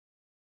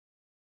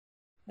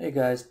Hey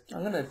guys,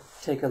 I'm going to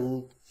take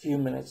a few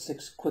minutes to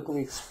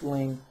quickly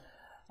explain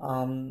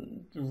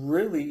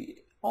really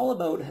all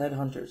about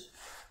headhunters.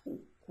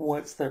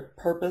 What's their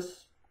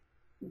purpose,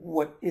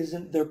 what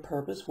isn't their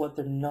purpose, what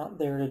they're not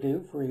there to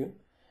do for you,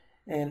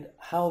 and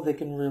how they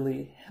can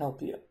really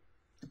help you.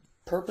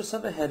 Purpose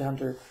of a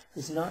headhunter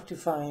is not to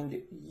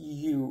find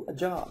you a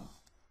job.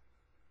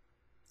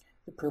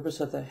 The purpose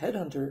of the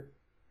headhunter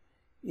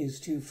is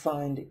to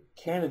find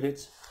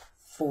candidates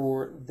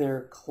for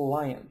their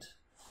client.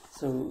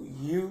 So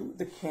you,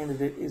 the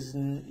candidate,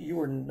 you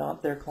are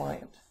not their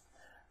client.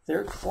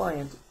 Their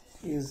client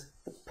is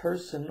the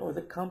person or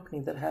the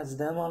company that has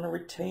them on a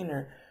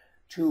retainer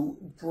to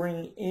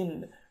bring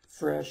in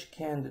fresh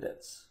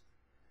candidates.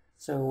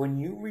 So when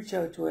you reach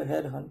out to a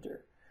headhunter,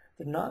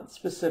 they're not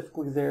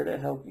specifically there to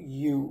help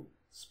you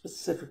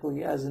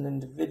specifically as an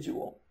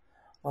individual.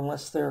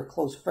 Unless they're a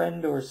close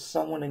friend or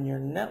someone in your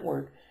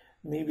network,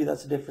 maybe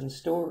that's a different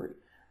story.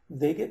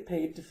 They get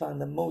paid to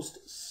find the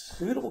most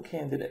suitable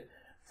candidate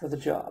for the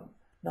job,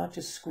 not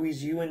to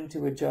squeeze you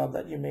into a job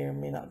that you may or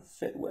may not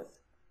fit with.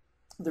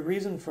 The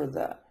reason for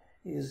that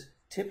is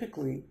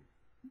typically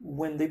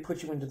when they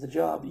put you into the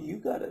job, you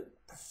got to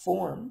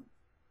perform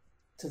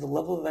to the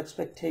level of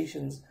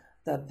expectations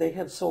that they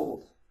have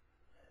sold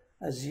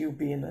as you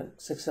being a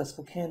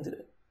successful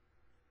candidate,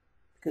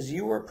 because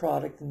you are a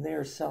product and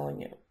they're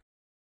selling you.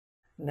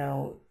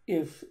 Now,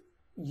 if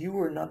you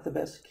are not the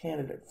best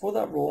candidate for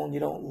that role and you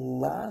don't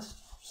last,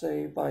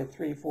 say, by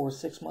 3, 4,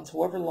 6 months,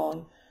 however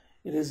long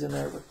it is in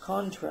their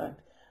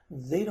contract,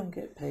 they don't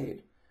get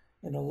paid.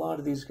 And a lot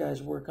of these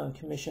guys work on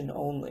commission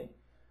only.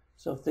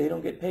 So if they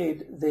don't get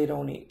paid, they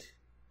don't eat.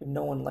 And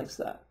no one likes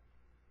that.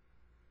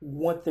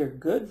 What they're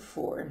good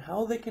for and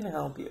how they can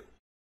help you.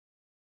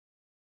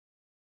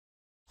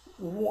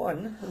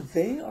 One,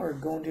 they are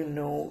going to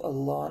know a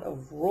lot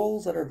of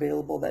roles that are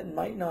available that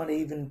might not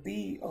even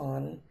be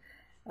on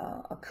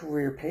a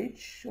career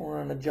page or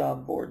on a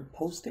job board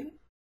posting,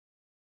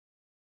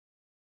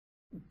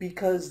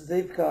 because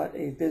they've got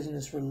a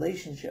business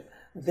relationship.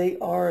 They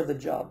are the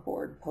job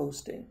board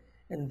posting,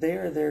 and they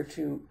are there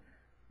to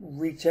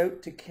reach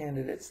out to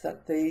candidates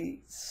that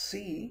they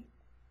see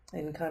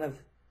and kind of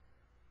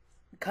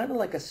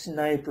like a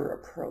sniper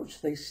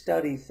approach. They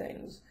study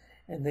things,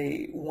 and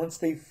once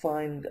they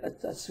find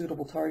a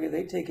suitable target,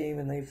 they take aim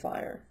and they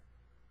fire.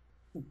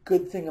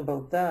 Good thing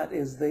about that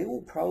is they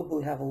will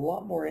probably have a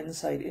lot more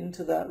insight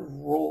into that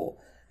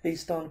role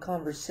based on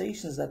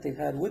conversations that they've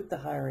had with the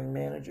hiring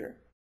manager.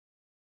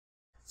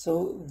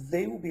 So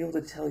they will be able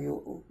to tell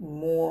you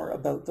more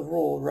about the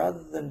role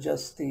rather than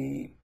just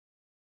the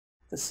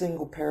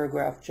single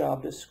paragraph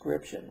job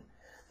description.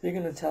 They're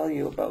going to tell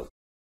you about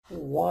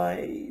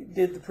why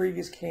did the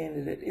previous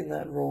candidate in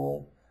that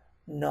role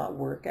not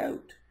work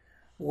out?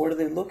 What are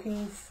they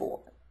looking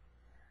for?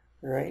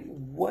 Right?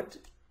 What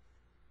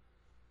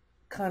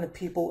kind of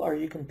people are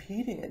you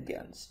competing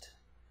against?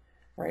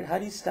 Right? How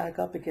do you stack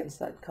up against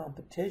that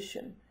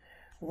competition?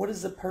 What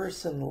is the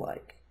person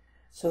like?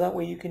 So that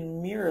way you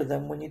can mirror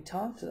them when you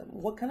talk to them.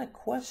 What kind of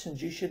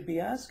questions you should be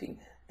asking?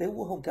 They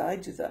will help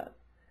guide you that.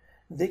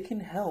 They can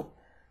help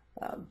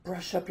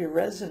brush up your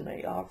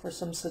resume, offer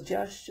some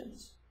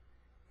suggestions.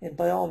 And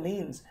by all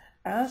means,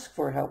 ask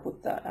for help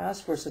with that.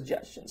 Ask for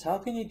suggestions. How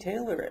can you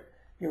tailor it,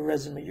 your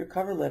resume, your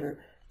cover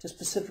letter, to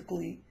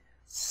specifically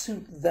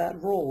suit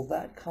that role,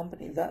 that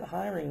company, that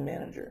hiring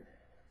manager?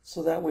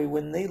 So that way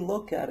when they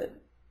look at it,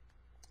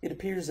 it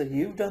appears that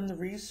you've done the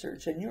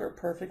research and you're a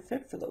perfect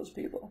fit for those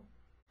people.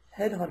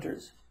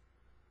 Headhunters,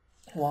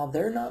 while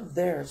they're not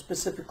there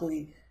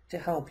specifically to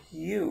help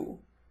you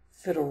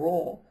fit a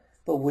role,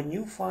 but when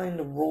you find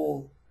a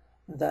role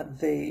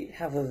that they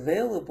have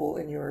available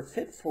and you're a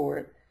fit for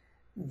it,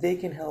 they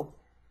can help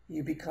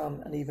you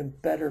become an even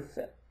better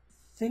fit.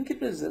 Think of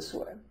it as this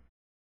way.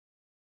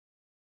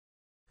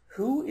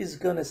 Who is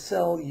going to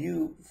sell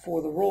you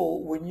for the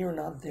role when you're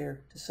not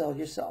there to sell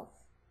yourself?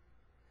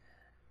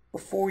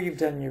 Before you've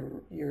done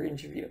your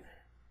interview,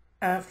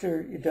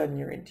 after you've done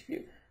your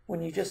interview,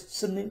 when you just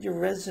submit your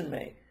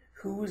resume,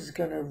 who is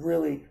going to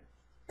really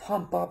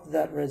pump up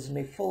that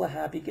resume full of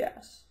happy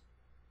gas?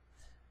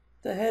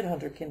 The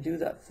headhunter can do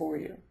that for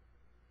you,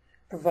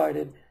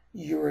 provided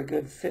you're a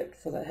good fit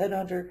for the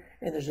headhunter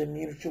and there's a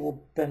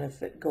mutual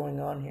benefit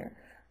going on here.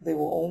 They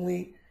will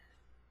only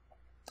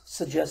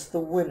suggest the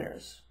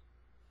winners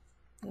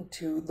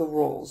to the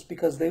roles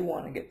because they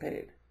want to get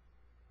paid.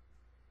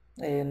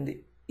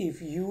 And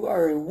if you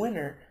are a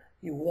winner,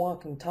 you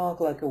walk and talk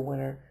like a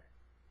winner,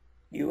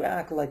 you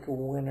act like a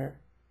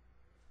winner,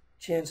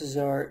 chances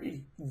are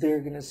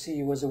they're going to see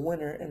you as a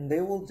winner, and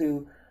they will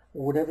do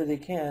whatever they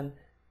can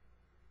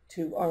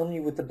to arm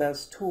you with the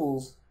best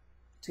tools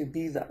to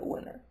be that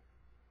winner.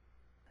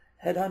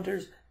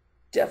 Headhunters,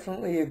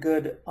 definitely a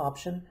good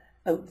option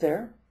out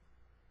there.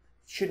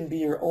 Shouldn't be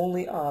your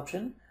only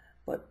option,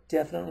 but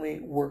definitely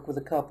work with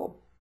a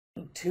couple.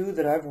 Two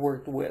that I've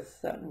worked with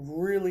that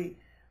really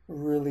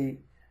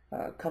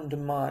come to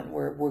mind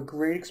were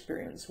great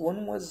experience.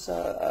 One was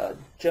a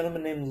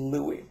gentleman named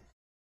Louis,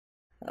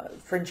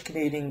 French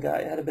Canadian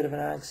guy, had a bit of an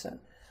accent.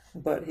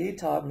 but he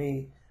taught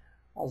me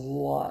a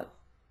lot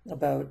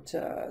about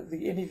the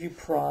interview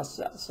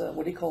process,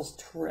 what he calls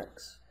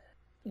tricks.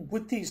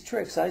 With these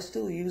tricks, I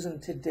still use them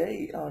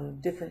today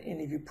on different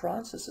interview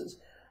processes,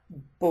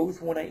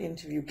 both when I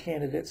interview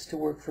candidates to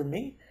work for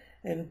me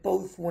and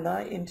both when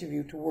I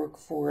interview to work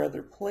for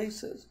other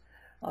places.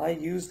 I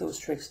use those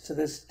tricks to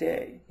this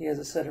day. He has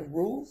a set of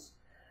rules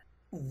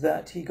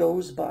that he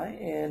goes by,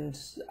 and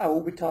I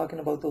will be talking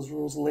about those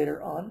rules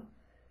later on.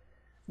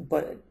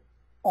 But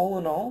all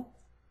in all,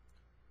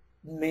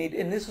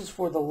 and this was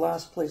for the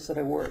last place that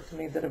I worked,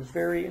 made that a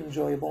very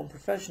enjoyable and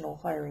professional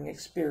hiring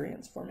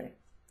experience for me.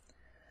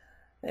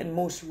 And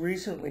most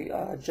recently,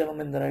 a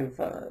gentleman that I've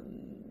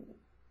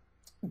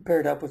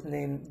paired up with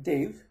named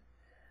Dave,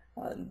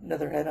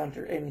 another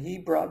headhunter, and he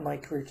brought my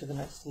career to the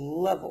next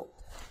level.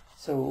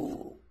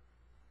 So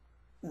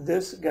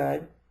this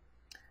guy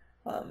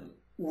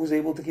was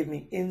able to give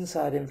me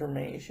inside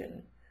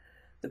information.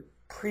 The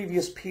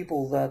previous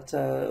people that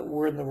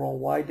were in the role,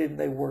 why didn't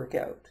they work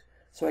out?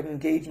 So I can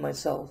gauge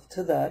myself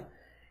to that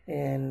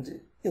and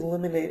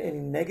eliminate any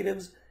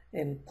negatives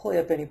and play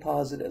up any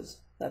positives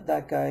that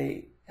that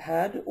guy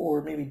had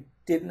or maybe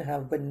didn't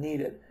have but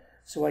needed.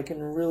 So I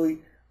can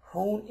really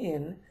hone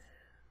in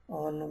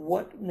on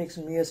what makes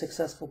me a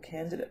successful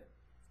candidate.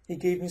 He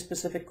gave me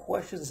specific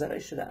questions that I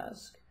should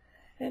ask,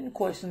 and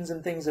questions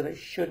and things that I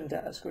shouldn't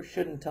ask or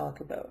shouldn't talk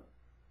about.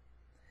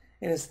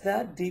 And it's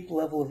that deep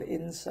level of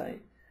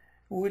insight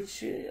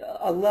which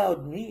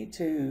allowed me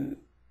to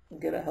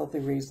get a healthy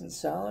raise in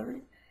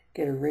salary,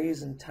 get a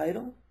raise in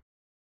title,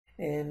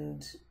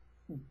 and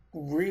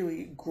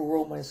really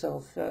grow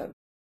myself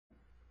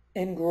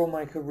and grow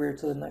my career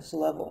to the next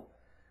level.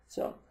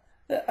 So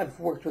I've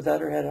worked with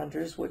other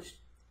headhunters which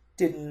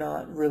did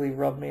not really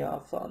rub me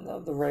off on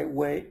the right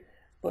way,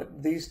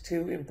 but these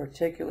two in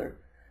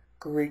particular,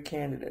 great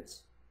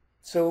candidates.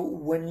 So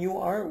when you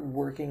are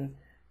working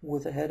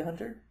with a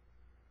headhunter,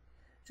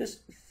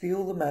 just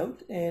feel them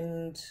out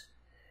and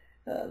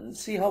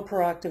see how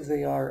proactive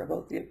they are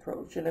about the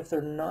approach. And if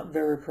they're not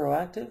very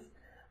proactive,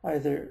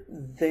 either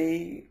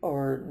they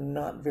are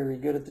not very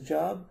good at the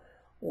job,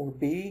 or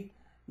B,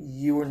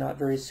 you are not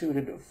very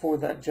suited for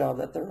that job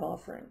that they're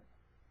offering.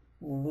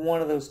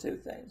 One of those two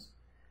things.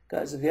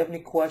 Guys, if you have any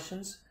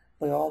questions,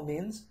 by all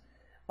means,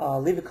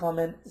 leave a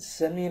comment,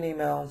 send me an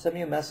email, send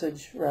me a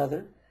message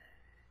rather,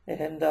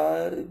 and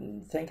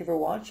thank you for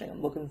watching.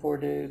 I'm looking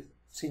forward to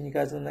seeing you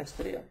guys in the next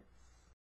video.